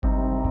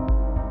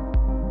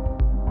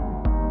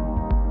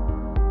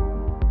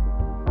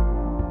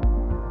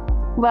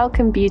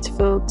Welcome,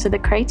 beautiful, to the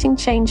Creating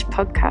Change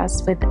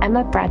podcast with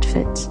Emma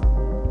Bradford.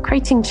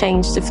 Creating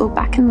change to fall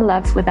back in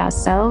love with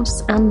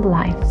ourselves and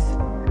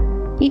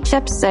life. Each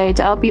episode,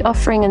 I'll be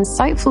offering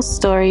insightful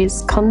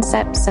stories,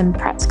 concepts, and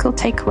practical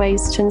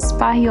takeaways to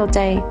inspire your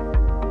day,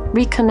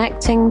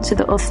 reconnecting to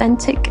the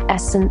authentic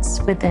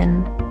essence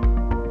within.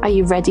 Are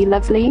you ready,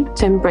 lovely,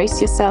 to embrace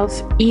yourself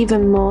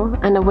even more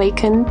and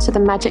awaken to the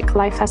magic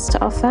life has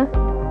to offer?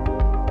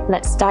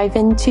 Let's dive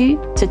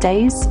into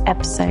today's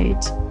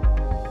episode.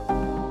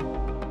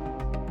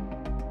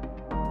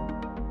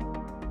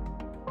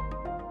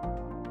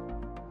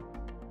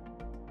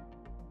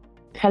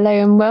 Hello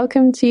and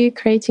welcome to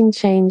Creating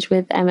Change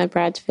with Emma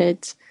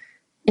Bradford.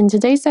 In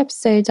today's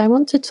episode, I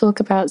want to talk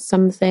about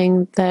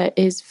something that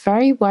is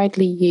very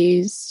widely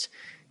used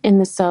in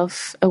the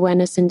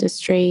self-awareness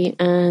industry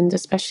and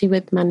especially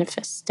with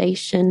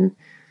manifestation.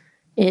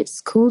 It's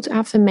called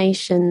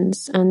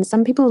affirmations, and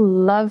some people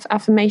love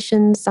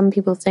affirmations. Some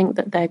people think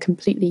that they're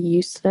completely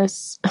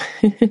useless.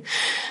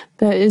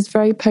 That is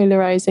very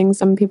polarizing.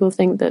 Some people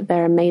think that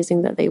they're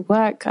amazing, that they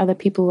work. Other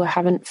people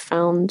haven't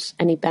found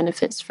any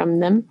benefits from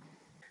them.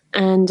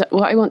 And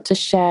what I want to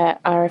share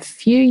are a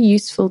few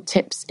useful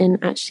tips in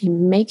actually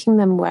making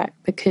them work,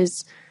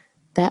 because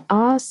there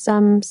are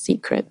some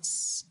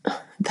secrets.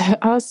 There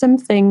are some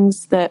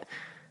things that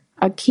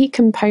are key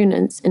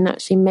components in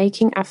actually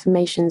making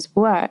affirmations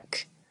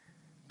work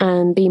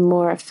and be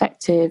more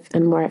effective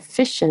and more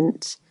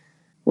efficient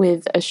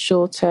with a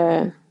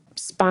shorter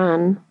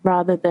span,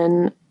 rather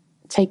than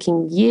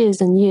taking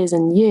years and years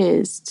and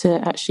years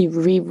to actually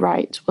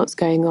rewrite what's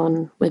going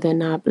on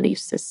within our belief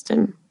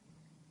system.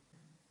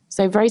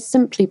 So very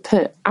simply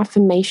put,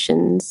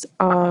 affirmations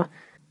are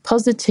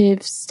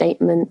positive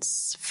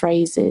statements,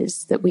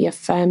 phrases that we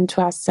affirm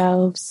to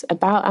ourselves,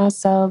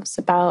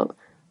 about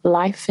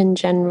life in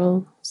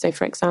general. So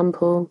for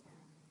example,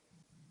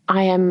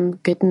 I am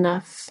good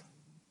enough.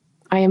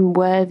 I am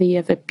worthy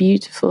of a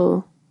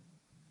beautiful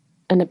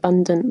and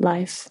abundant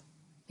life.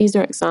 These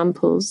are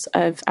examples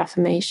of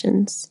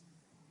affirmations.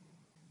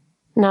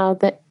 Now,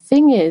 the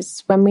thing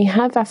is, when we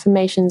have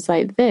affirmations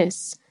like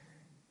this,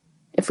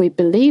 if we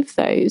believe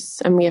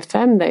those and we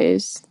affirm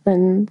those,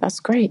 then that's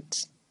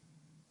great.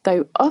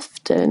 Though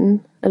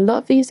often, a lot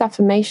of these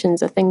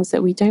affirmations are things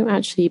that we don't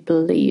actually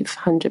believe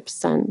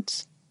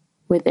 100%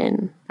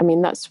 within. I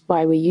mean, that's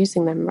why we're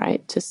using them,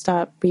 right? To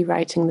start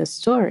rewriting the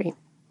story.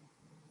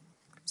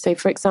 So,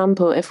 for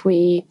example, if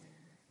we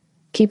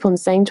keep on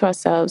saying to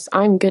ourselves,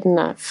 I'm good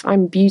enough,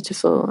 I'm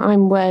beautiful,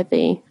 I'm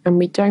worthy, and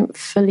we don't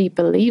fully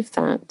believe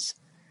that,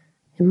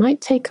 it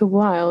might take a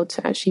while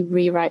to actually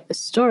rewrite the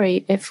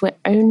story if we're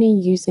only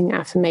using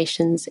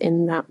affirmations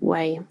in that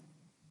way.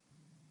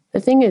 The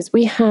thing is,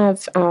 we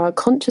have our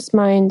conscious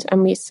mind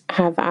and we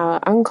have our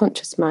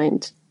unconscious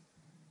mind.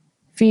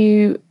 If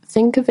you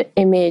think of an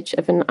image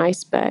of an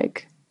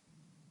iceberg,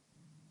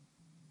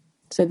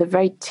 so the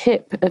very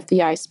tip of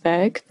the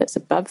iceberg that's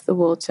above the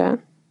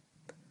water,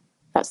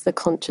 that's the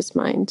conscious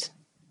mind.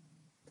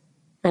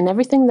 And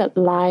everything that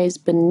lies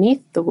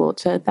beneath the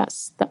water,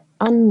 that's the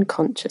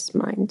unconscious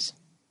mind.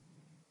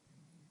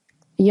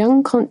 The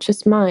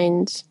unconscious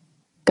mind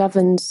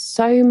governs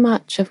so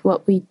much of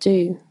what we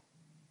do,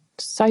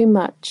 so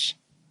much.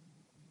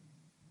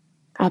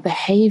 Our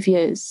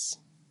behaviors.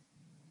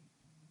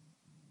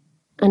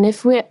 And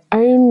if we're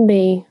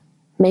only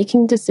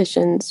making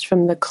decisions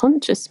from the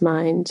conscious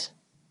mind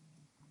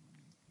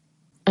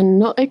and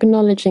not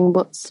acknowledging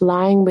what's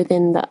lying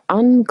within the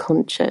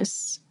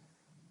unconscious,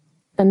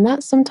 then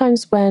that's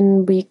sometimes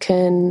when we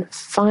can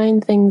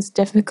find things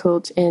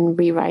difficult in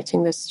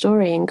rewriting the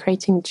story and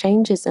creating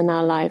changes in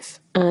our life.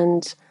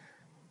 And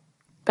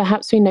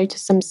perhaps we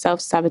notice some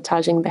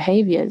self-sabotaging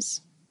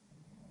behaviors.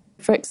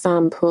 For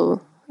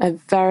example, a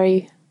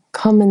very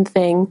common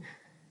thing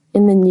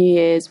in the New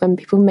Year's, when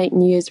people make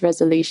New Year's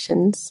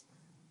resolutions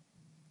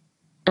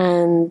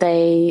and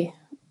they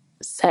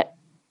set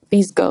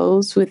these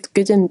goals with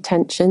good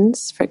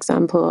intentions. For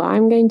example,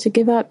 I'm going to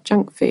give up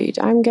junk food.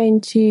 I'm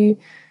going to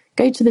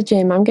go to the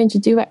gym. I'm going to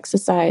do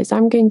exercise.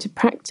 I'm going to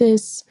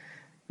practice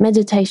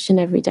meditation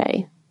every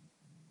day.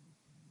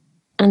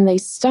 And they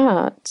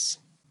start,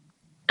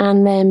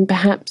 and then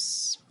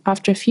perhaps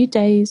after a few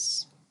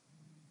days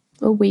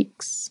or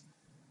weeks,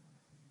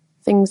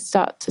 things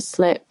start to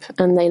slip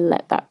and they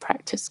let that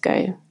practice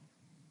go.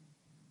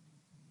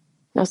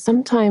 Now,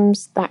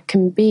 sometimes that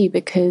can be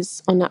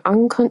because on an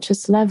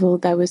unconscious level,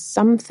 there was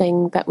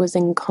something that was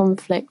in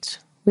conflict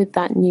with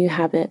that new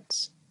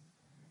habit.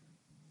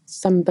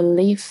 Some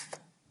belief,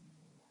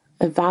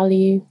 a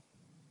value,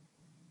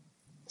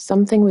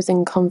 something was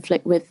in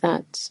conflict with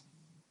that.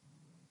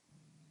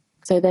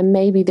 So there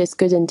may be this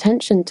good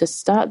intention to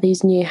start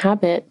these new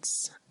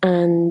habits,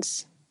 and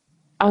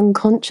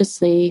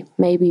unconsciously,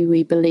 maybe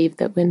we believe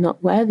that we're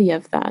not worthy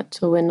of that,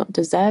 or we're not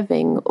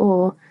deserving,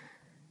 or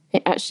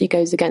it actually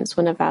goes against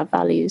one of our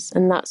values,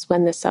 and that's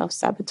when the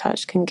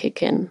self-sabotage can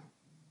kick in.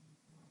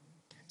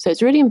 So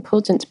it's really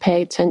important to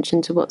pay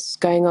attention to what's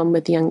going on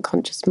with the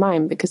unconscious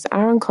mind, because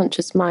our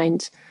unconscious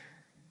mind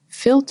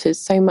filters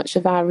so much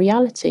of our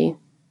reality.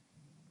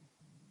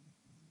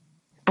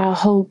 Our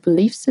whole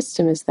belief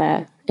system is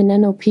there. In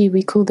NLP,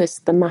 we call this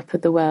the map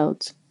of the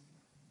world.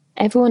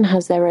 Everyone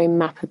has their own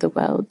map of the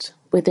world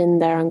within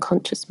their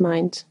unconscious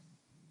mind,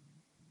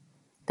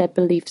 their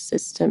belief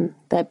system,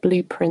 their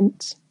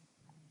blueprint.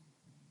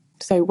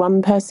 So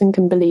one person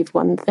can believe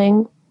one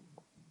thing,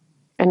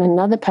 and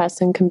another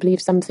person can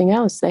believe something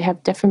else. They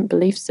have different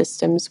belief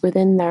systems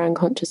within their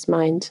unconscious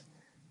mind.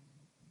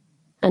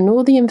 And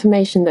all the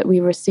information that we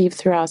receive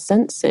through our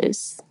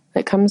senses,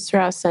 that comes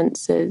through our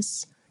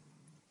senses,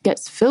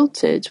 gets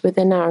filtered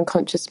within our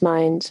unconscious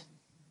mind.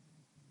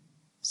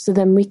 So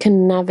then we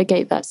can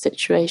navigate that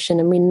situation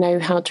and we know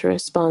how to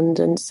respond.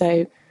 And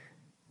so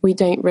we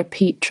don't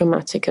repeat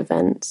traumatic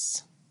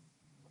events.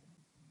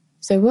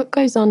 So what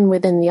goes on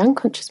within the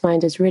unconscious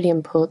mind is really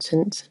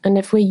important. And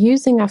if we're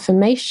using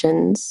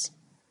affirmations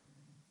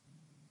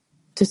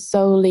to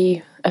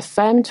solely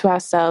affirm to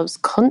ourselves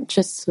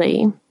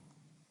consciously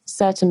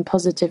certain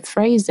positive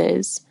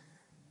phrases,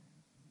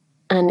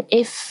 and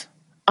if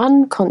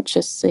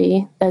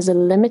unconsciously there's a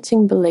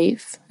limiting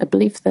belief, a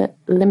belief that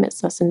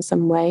limits us in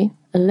some way,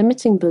 a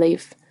limiting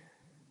belief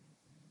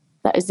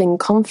that is in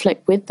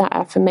conflict with that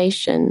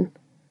affirmation,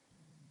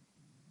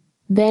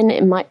 then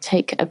it might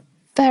take a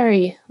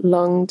very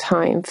long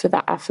time for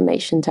that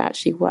affirmation to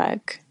actually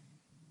work,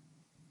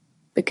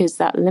 because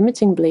that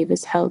limiting belief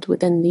is held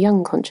within the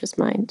unconscious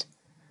mind.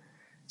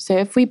 So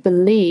if we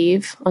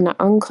believe on an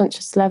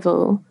unconscious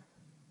level,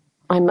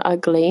 I'm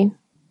ugly,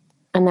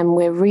 and then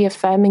we're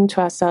reaffirming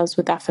to ourselves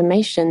with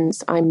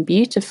affirmations, I'm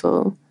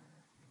beautiful,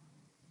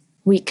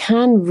 we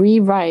can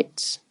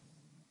rewrite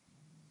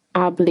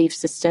our belief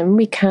system.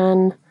 We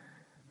can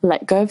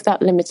let go of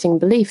that limiting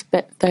belief,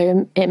 but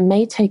though it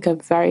may take a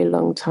very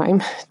long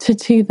time to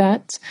do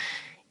that,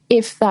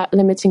 if that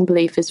limiting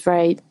belief is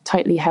very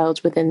tightly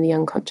held within the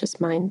unconscious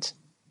mind.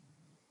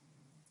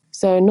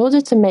 So in order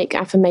to make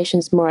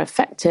affirmations more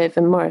effective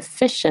and more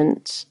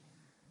efficient,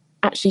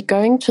 actually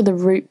going to the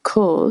root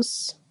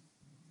cause,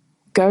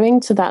 going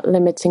to that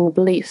limiting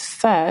belief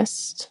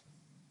first,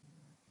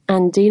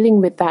 and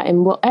dealing with that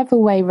in whatever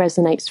way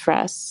resonates for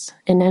us.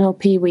 In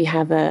NLP, we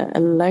have a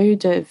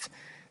load of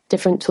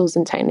different tools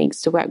and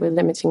techniques to work with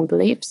limiting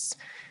beliefs.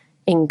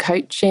 In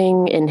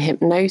coaching, in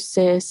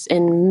hypnosis,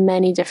 in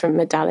many different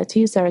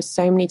modalities, there are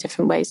so many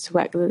different ways to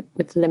work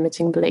with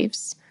limiting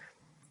beliefs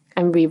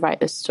and rewrite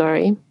the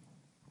story.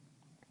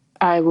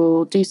 I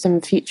will do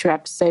some future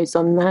episodes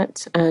on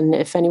that, and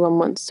if anyone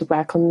wants to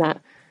work on that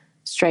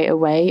straight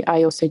away,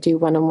 I also do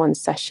one-on-one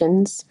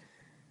sessions.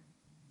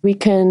 We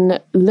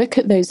can look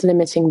at those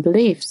limiting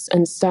beliefs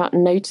and start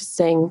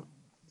noticing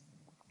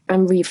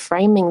and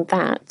reframing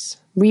that,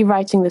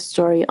 rewriting the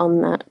story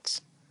on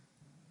that.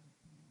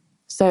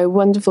 So a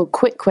wonderful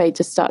quick way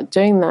to start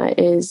doing that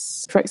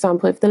is, for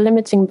example, if the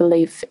limiting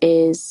belief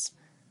is,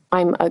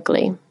 I'm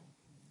ugly,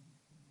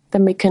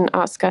 then we can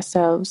ask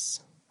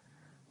ourselves,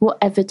 what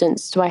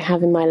evidence do I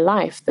have in my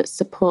life that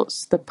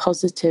supports the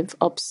positive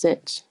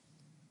opposite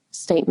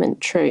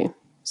statement true?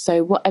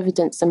 So what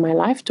evidence in my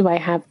life do I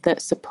have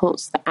that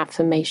supports the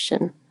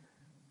affirmation,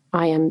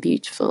 I am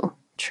beautiful,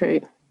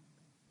 true?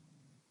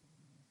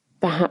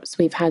 Perhaps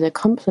we've had a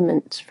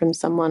compliment from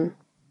someone.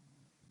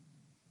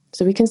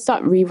 So we can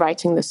start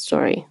rewriting the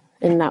story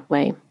in that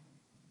way.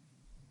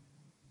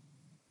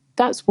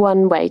 That's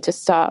one way to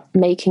start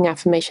making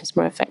affirmations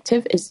more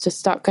effective, is to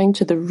start going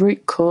to the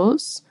root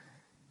cause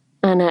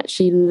and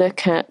actually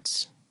look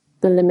at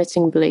the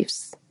limiting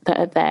beliefs that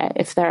are there,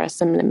 if there are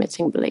some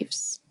limiting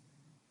beliefs.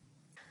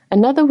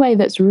 Another way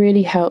that's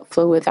really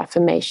helpful with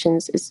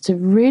affirmations is to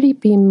really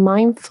be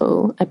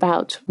mindful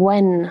about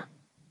when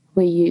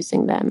we're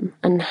using them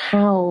and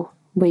how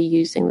we're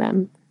using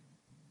them.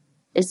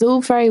 It's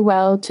all very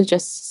well to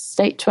just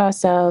state to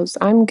ourselves,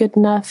 I'm good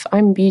enough,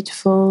 I'm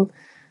beautiful,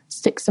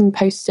 stick some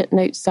post-it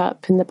notes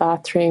up in the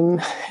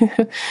bathroom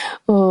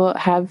or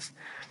have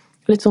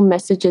little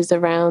messages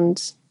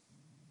around.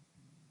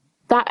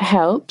 That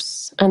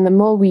helps, and the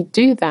more we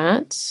do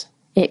that,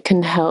 it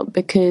can help,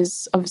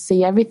 because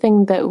obviously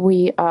everything that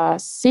we are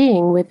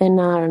seeing within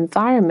our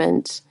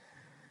environment,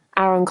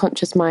 our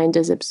unconscious mind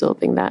is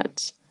absorbing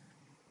that.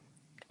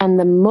 And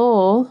the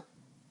more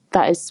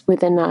that is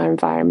within our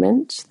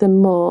environment, the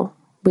more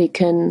we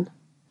can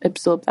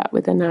absorb that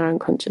within our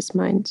unconscious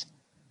mind.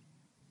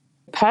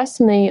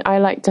 Personally, I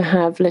like to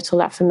have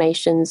little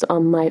affirmations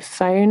on my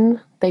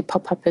phone. They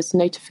pop up as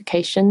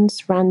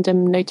notifications,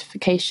 random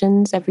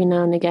notifications every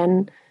now and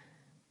again.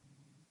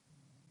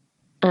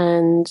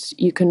 And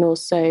you can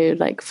also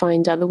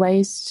find other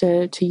ways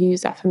to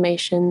use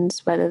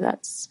affirmations, whether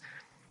that's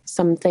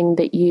something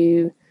that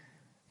you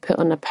put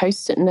on a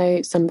post-it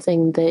note,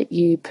 something that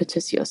you put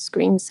as your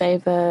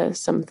screensaver,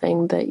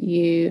 something that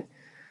you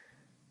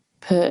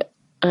put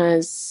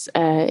as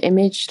an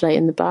image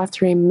in the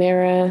bathroom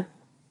mirror.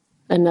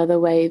 Another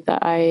way that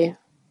I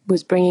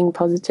was bringing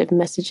positive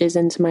messages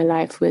into my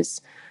life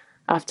was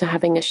after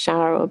having a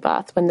shower or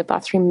bath. When the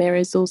bathroom mirror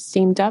is all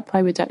steamed up,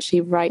 I would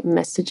actually write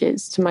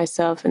messages to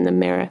myself in the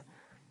mirror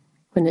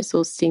when it's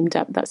all steamed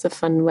up. That's a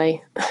fun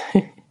way.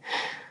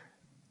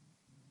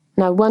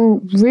 Now,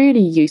 one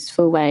really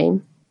useful way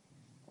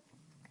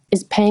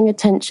is paying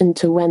attention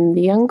to when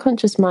the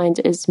unconscious mind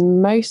is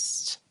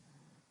most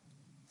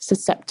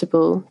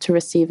susceptible to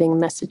receiving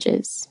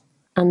messages.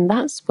 And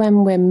that's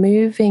when we're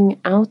moving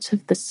out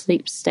of the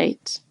sleep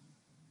state,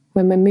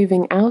 when we're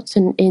moving out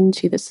and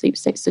into the sleep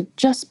state. So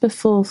just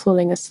before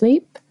falling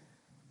asleep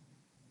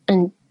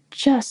and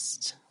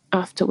just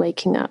after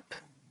waking up.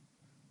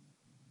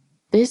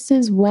 This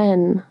is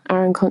when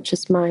our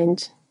unconscious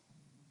mind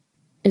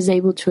is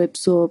able to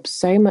absorb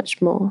so much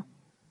more.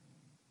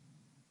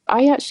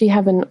 I actually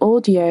have an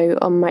audio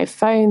on my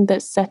phone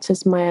that's set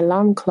as my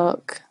alarm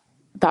clock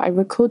that I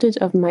recorded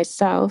of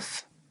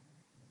myself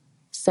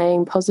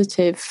saying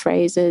positive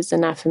phrases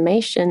and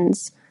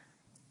affirmations,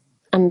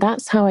 and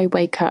that's how I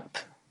wake up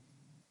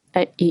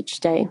at each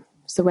day.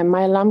 So when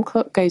my alarm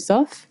clock goes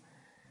off,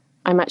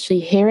 I'm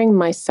actually hearing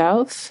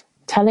myself,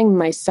 telling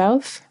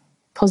myself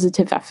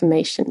positive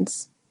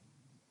affirmations.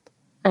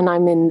 And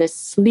I'm in this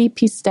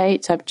sleepy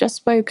state, I've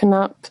just woken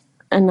up,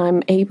 and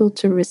I'm able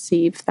to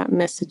receive that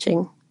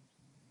messaging.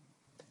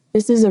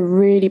 This is a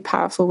really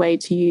powerful way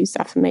to use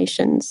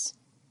affirmations.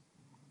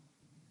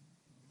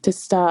 To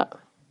start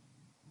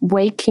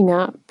waking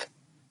up,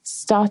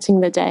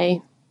 starting the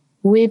day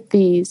with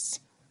these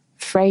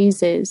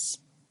phrases.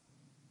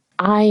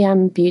 I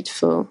am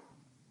beautiful.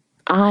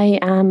 I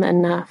am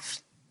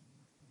enough.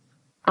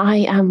 I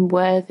am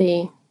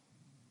worthy.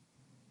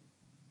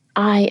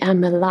 I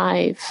am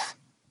alive.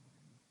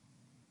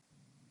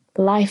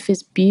 Life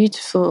is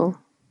beautiful.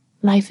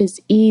 Life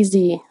is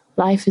easy.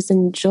 Life is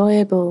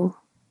enjoyable.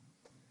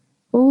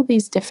 All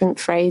these different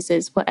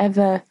phrases,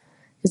 whatever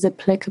is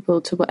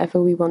applicable to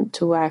whatever we want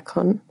to work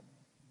on,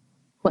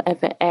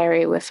 whatever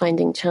area we're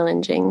finding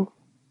challenging.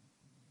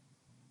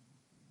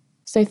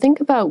 So think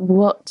about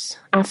what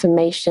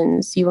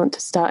affirmations you want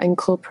to start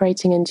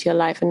incorporating into your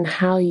life and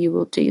how you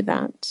will do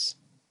that.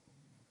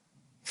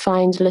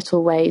 Find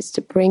little ways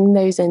to bring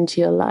those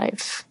into your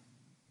life.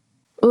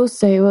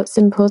 Also, what's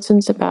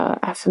important about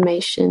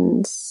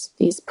affirmations,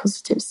 these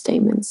positive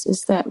statements,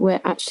 is that we're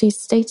actually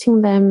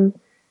stating them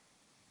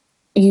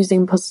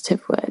using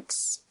positive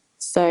words.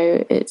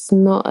 So it's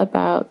not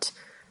about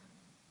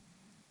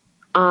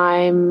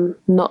I'm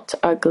not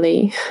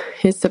ugly.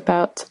 It's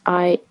about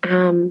I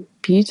am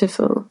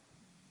beautiful.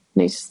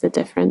 Notice the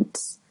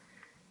difference.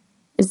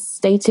 It's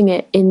stating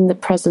it in the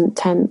present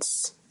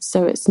tense.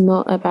 So it's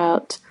not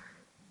about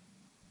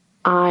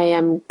I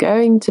am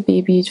going to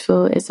be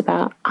beautiful. It's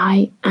about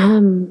I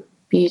am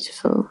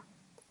beautiful.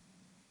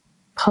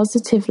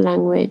 Positive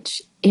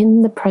language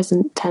in the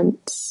present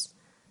tense,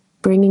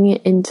 bringing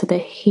it into the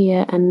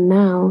here and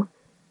now.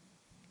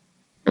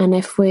 And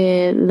if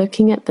we're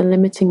looking at the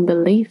limiting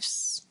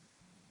beliefs,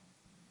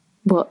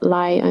 what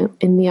lie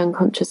in the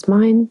unconscious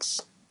mind,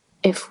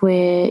 if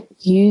we're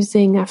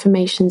using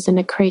affirmations in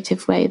a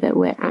creative way that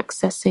we're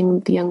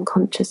accessing the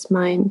unconscious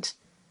mind,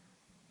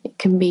 it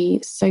can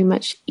be so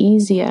much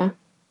easier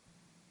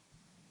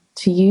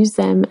to use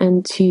them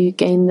and to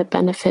gain the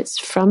benefits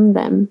from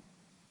them.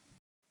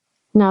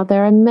 Now,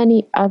 there are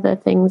many other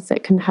things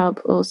that can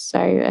help also,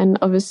 and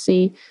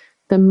obviously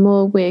the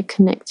more we're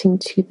connecting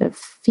to the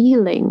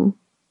feeling,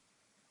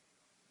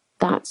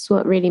 that's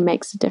what really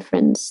makes a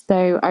difference.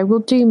 Though I will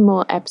do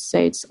more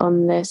episodes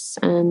on this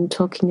and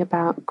talking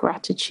about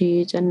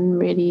gratitude and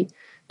really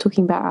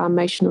talking about our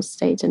emotional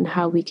state and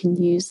how we can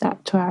use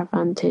that to our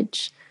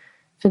advantage.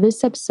 For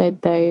this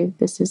episode, though,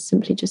 this is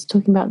simply just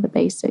talking about the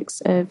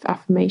basics of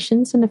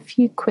affirmations and a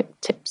few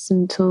quick tips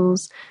and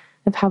tools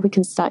of how we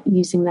can start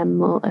using them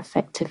more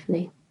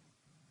effectively.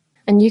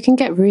 And you can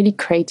get really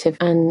creative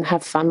and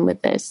have fun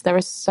with this. There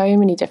are so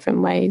many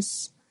different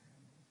ways.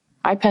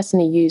 I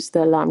personally use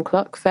the alarm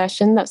clock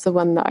version. That's the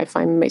one that I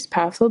find most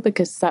powerful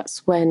because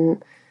that's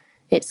when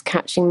it's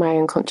catching my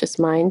unconscious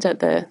mind at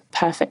the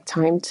perfect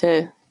time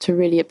to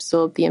really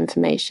absorb the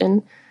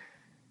information.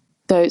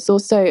 Though it's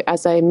also,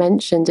 as I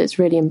mentioned, it's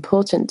really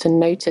important to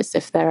notice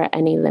if there are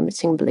any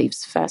limiting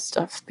beliefs first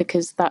off,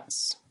 because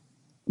that's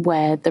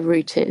where the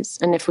root is.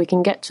 And if we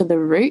can get to the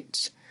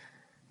root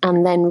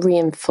and then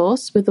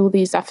reinforce with all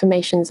these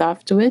affirmations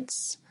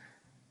afterwards,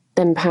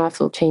 then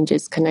powerful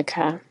changes can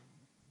occur.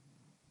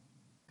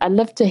 I'd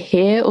love to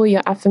hear all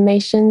your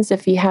affirmations.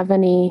 If you have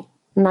any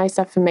nice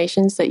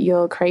affirmations that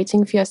you're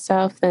creating for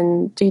yourself,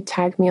 then do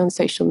tag me on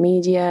social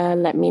media.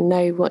 Let me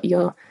know what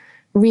you're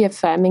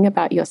reaffirming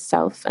about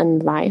yourself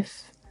and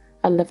life.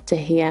 I'd love to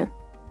hear.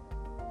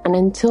 And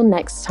until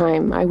next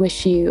time, I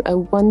wish you a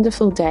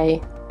wonderful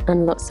day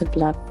and lots of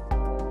love.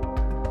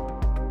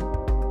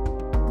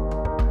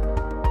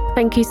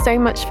 Thank you so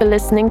much for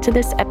listening to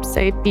this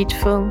episode,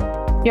 beautiful.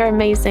 You're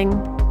amazing.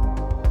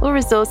 All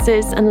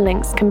resources and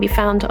links can be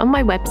found on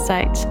my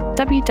website,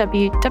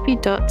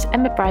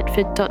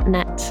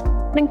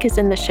 www.emmabradford.net. Link is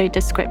in the show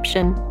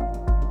description.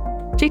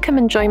 Do come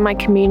and join my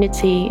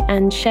community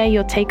and share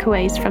your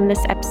takeaways from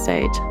this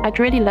episode. I'd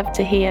really love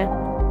to hear.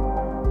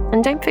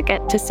 And don't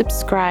forget to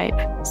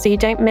subscribe so you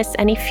don't miss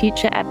any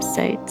future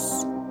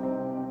episodes.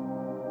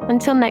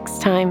 Until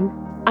next time,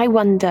 I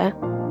wonder,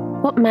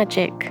 what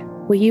magic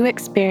will you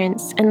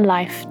experience in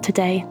life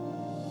today?